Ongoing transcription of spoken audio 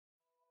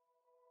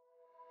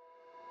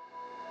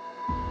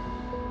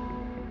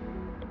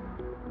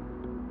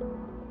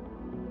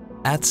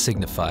At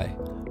Signify,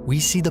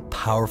 we see the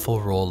powerful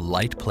role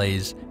light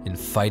plays in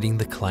fighting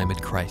the climate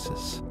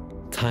crisis.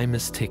 Time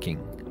is ticking,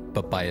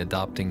 but by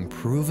adopting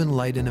proven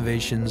light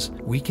innovations,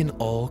 we can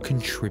all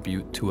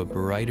contribute to a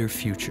brighter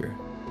future.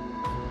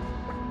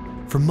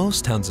 For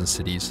most towns and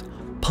cities,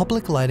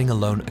 public lighting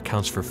alone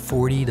accounts for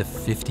 40 to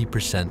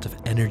 50% of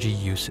energy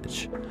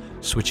usage.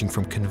 Switching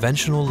from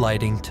conventional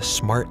lighting to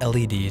smart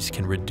LEDs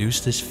can reduce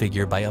this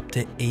figure by up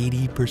to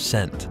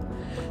 80%.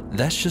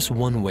 That's just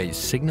one way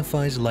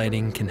Signify's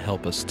lighting can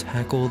help us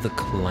tackle the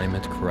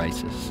climate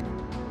crisis.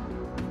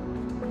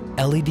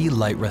 LED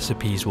light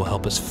recipes will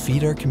help us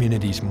feed our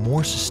communities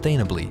more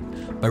sustainably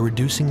by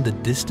reducing the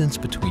distance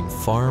between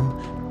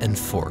farm and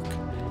fork,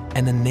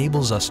 and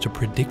enables us to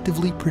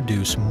predictively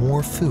produce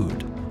more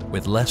food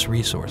with less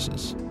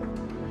resources.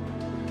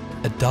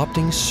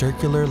 Adopting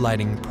circular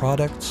lighting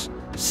products,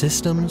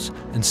 systems,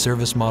 and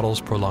service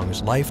models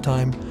prolongs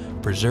lifetime,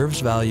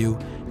 preserves value,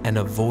 and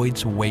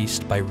avoids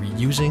waste by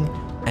reusing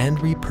and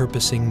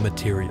repurposing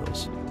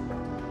materials.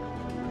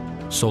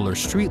 Solar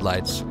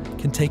streetlights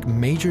can take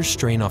major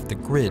strain off the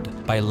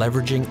grid by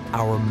leveraging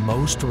our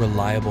most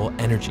reliable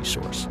energy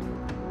source,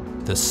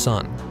 the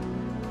sun.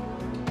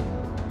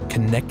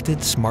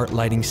 Connected smart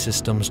lighting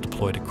systems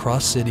deployed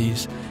across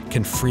cities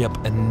can free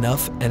up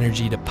enough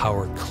energy to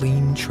power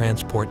clean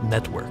transport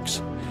networks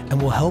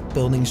and will help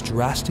buildings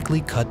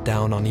drastically cut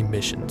down on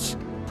emissions,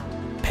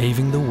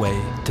 paving the way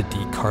to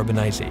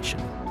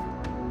decarbonization.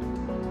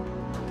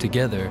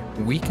 Together,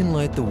 we can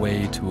light the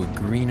way to a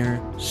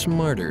greener,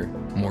 smarter,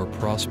 more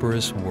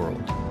prosperous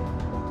world.